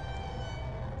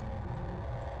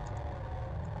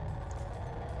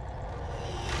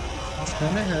 It's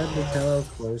kind of hard to tell how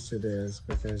close it is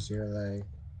because you're like,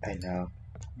 I know.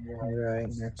 Right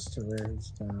next to where he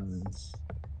spawns.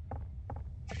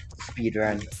 Speed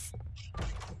run.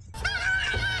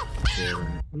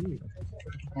 Ooh.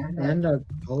 And a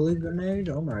holy grenade?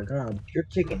 Oh my god. You're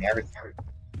taking everything.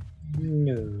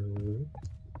 No.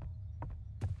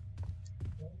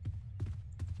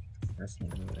 That's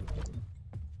not what I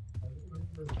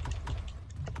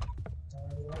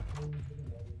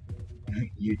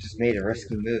did. You just made a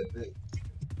risky move.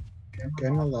 Get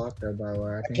in the locker, by the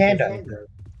way. I think Candle.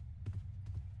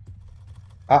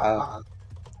 Uh-oh.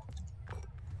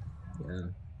 Yeah.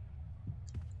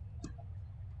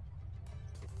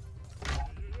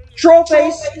 Troll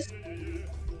face!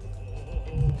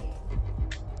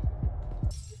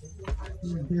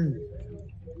 Mhm.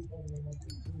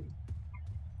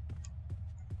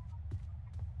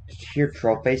 Did you hear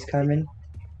troll face coming?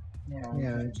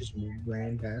 Yeah, I just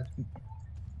ran past me.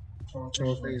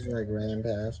 Trophies like ran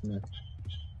past me.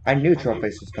 I knew troll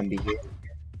face was gonna be here.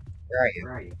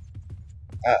 Where are you?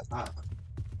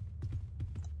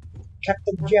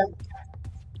 Captain Jeff.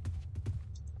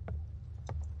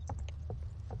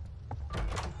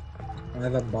 I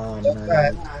have a bomb now.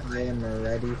 I am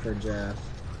ready for Jeff.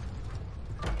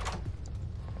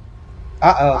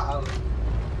 Uh-oh.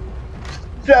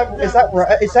 Jeff, is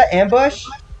that ambush?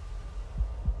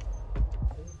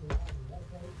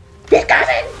 He's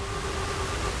coming!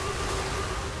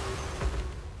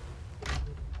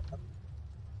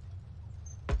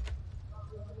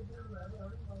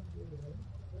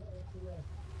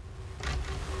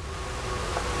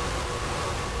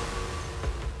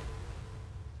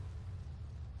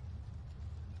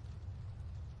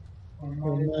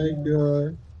 Oh my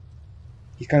god.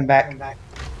 He's coming back.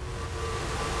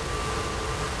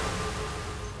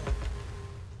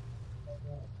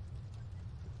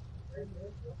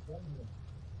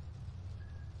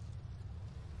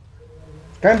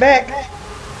 Coming back!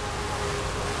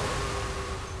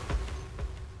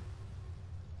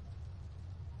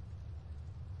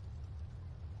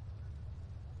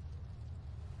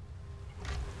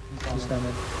 He's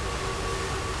coming.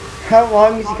 How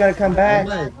long is he gonna come Oh back?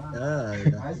 my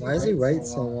god. Why does he wait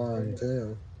so long,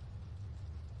 too?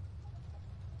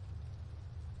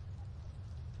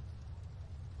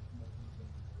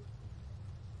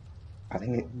 I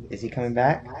think, is he coming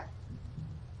back?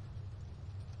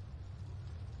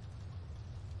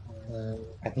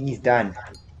 I think he's done.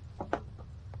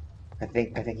 I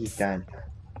think he's done.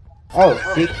 Oh,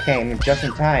 Zeke came just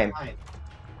in time.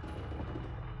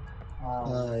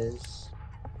 Nice.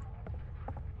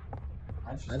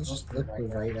 I just looked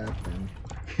right at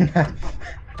him.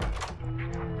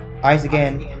 Eyes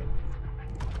again.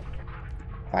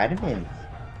 Vitamins.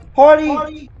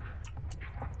 Party!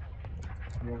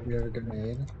 You have a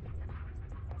grenade?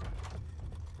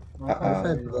 What if I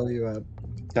Uh-oh. blow you up?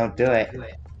 Don't do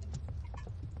it.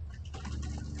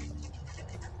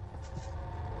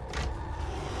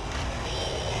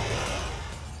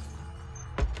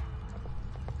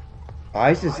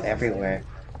 Eyes is everywhere.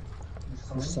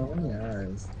 There's so many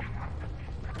eyes.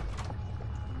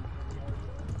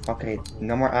 Okay,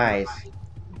 no more eyes.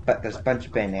 But there's a bunch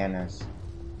of bananas.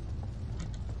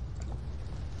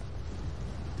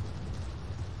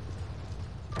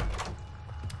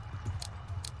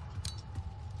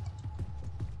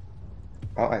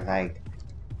 Oh, I lagged.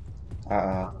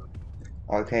 Uh-oh.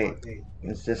 Okay,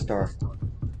 it's this door.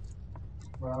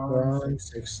 We're on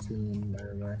 16, by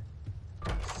the way.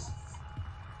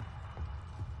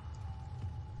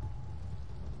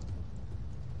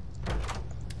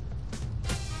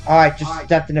 Oh, I just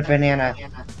stepped in a banana.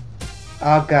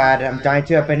 Oh god, I'm dying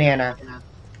to a banana.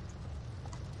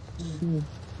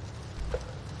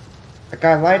 I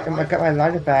got my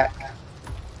lighter back.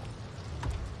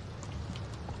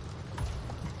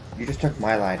 You just took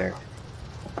my lighter.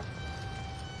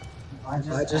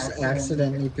 I just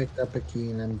accidentally picked up a key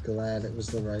and I'm glad it was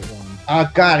the right one. Oh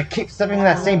god, I keep stepping in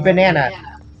that same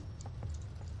banana.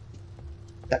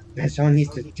 Someone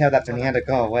needs to tell that banana to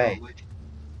go away.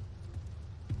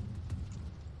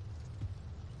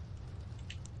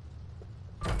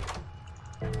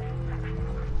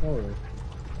 Oh,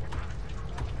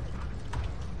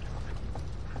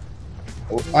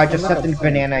 Oh, I just stepped in the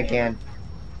banana again.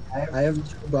 I have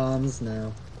 2 bombs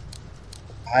now.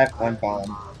 I have 1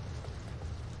 bomb.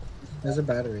 There's a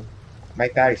battery. My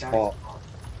battery's full.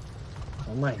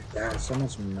 Oh my god, so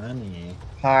much money.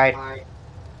 Hide.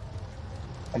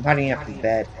 I'm hiding up in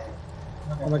bed.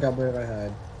 Oh my god, where did I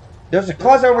hide? There's a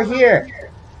closet over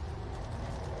here!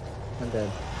 I'm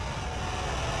dead.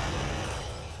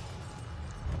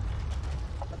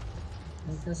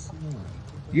 I guess not.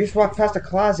 You just walked past the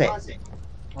closet.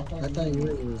 I thought you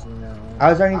were using that one. I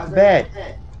was underneath the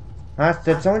bed. Huh?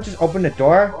 Did someone just open the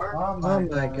door? Oh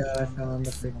my god, I found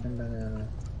the freaking banana.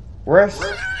 Where's...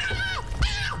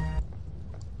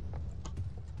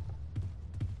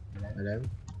 Hello?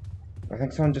 I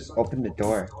think someone just opened the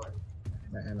door.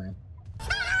 Where am I?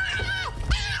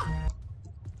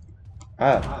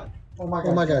 Oh. Oh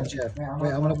my god, Jeff.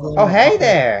 Wait, I'm gonna blow Oh, up. hey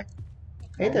there!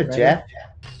 Hey there, Ready? Jeff.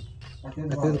 I threw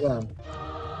the bomb.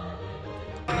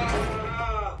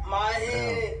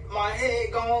 My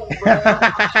head gone, bro.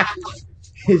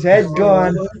 His head's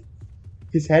gone.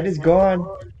 His head is gone.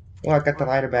 Oh, I got the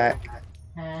lighter back.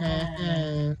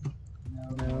 No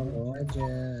more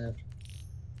Jeff.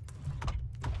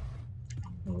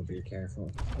 Oh, be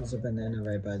careful. There's a banana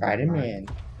right by the Spider-Man.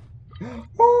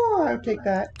 Oh, I'll take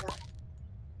that.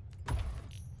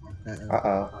 Uh-oh.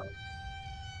 Uh-oh.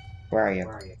 Where are you?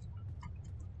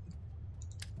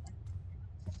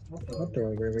 What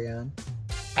door were we on?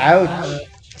 Ouch!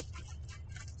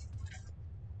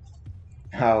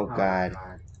 Oh, God.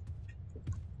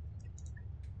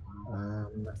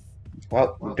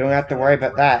 Well, we don't have to worry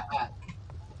about that.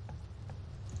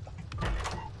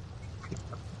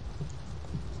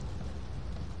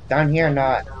 Down here,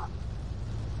 not.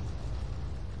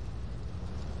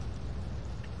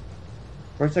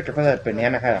 First, looking for that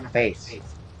banana had a face.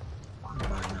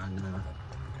 Banana.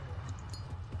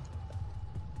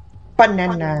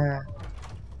 Banana!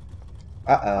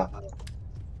 Uh-oh.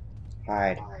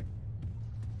 Hide.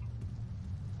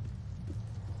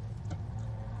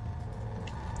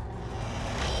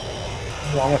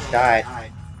 You almost died.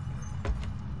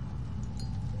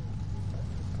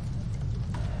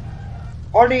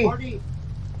 Holy!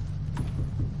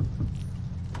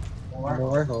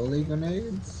 More holy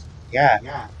grenades?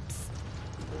 Yeah.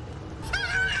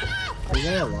 We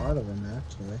got a lot of them,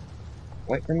 actually.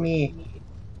 Wait for me.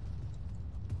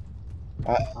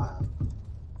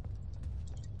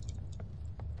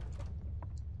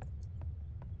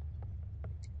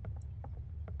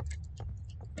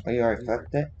 Oh, you already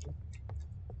fucked it?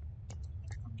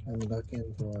 I'm looking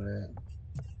for it.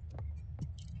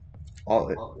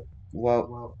 Oh,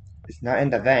 well, it's not in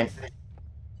the vent.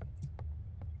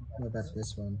 What about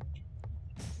this one?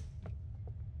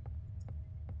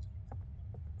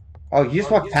 Oh, you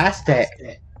just walked past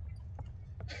it.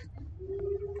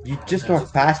 You just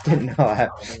walked past it, Noah.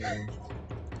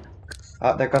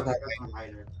 Oh, there goes my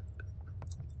lighter.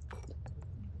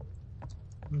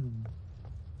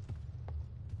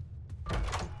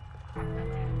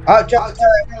 Oh, jump!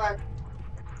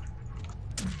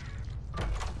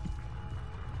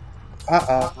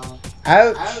 Uh-oh.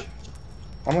 Ouch!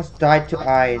 Almost died to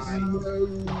eyes.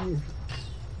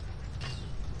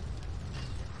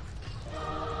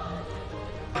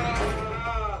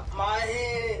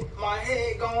 My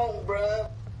head gone, bruh.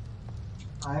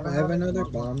 I have another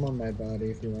bomb on my body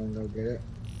if you want to go get it.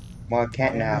 Well, I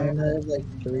can't now. And I have like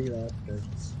 3 left.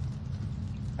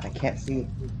 I can't see.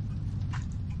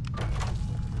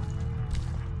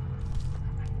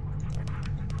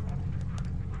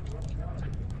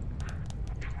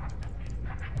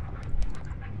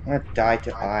 I'm gonna die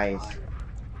to eyes.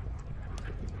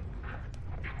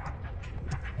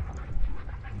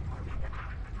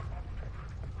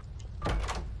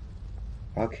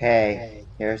 Okay,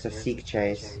 here's a seek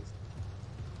chase.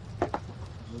 I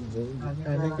think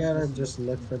I gotta just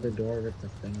look for the door with the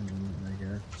thing on it, I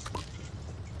guess.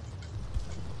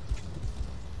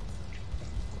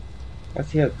 Let's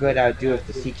see how good I'll do with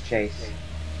the seek chase.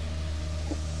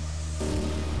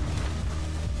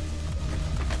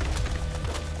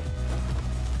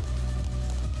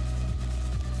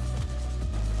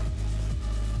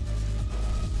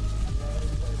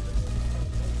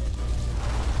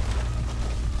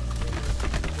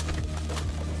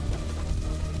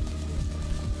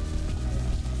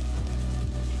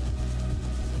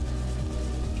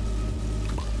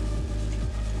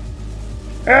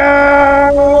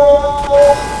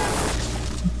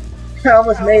 I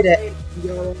almost made it. I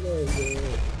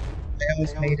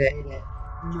almost made it.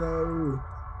 No.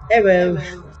 Hello.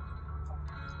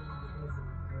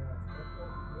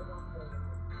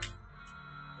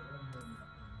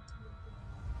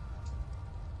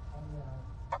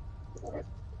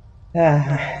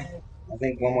 I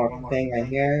think one more thing right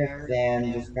here,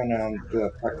 then just gonna do a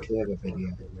part 2 of the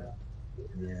video.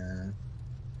 Yeah.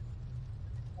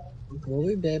 Will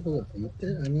we be able to beat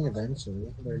it? I mean,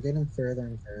 eventually. We're getting further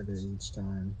and further each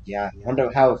time. Yeah, I wonder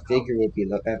how a figure would be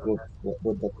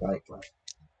would look like.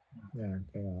 Yeah,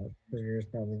 God. Figure's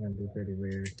probably gonna be pretty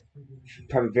weird.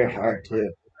 Probably very hard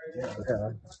too.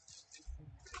 Yeah.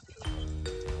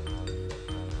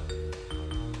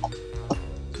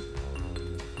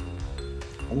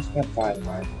 I'm just gonna buy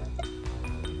mine.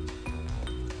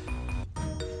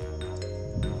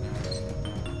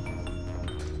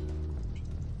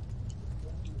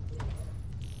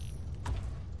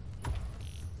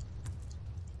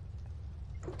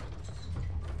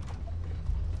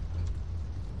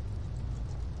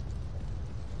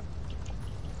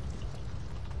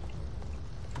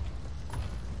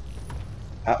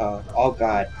 Uh-oh. Oh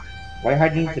god. Why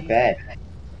hiding into bed?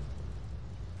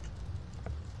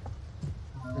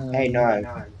 Hey, no,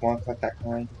 I want to collect that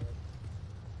coin.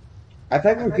 I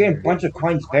think we're getting a bunch of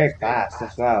coins very fast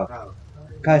as well.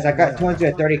 Because I got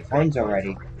 230 coins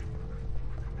already.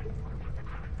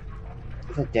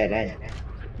 It's a dead end.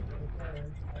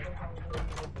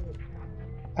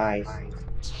 Nice.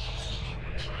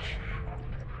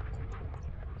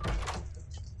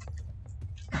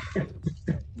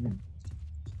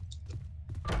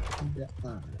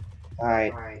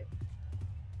 Alright.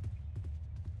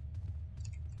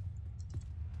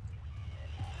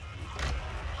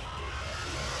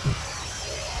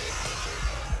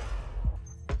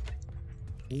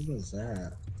 Who was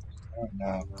that? I don't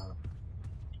know.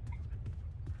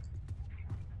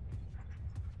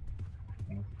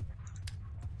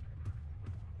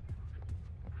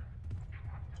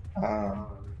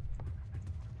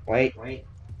 Wait.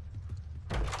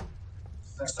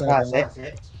 Pause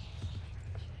it.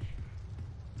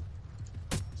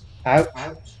 Ouch.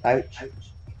 Ouch.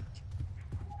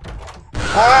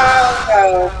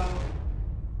 Oh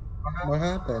What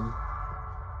happened?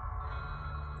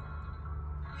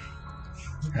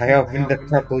 no! I opened the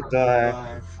purple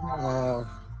door. Oh.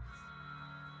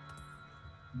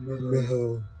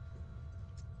 No.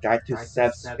 Got to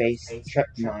subspace trip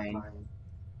mine.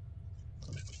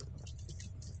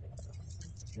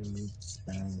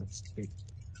 Sounds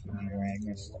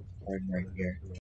Right here.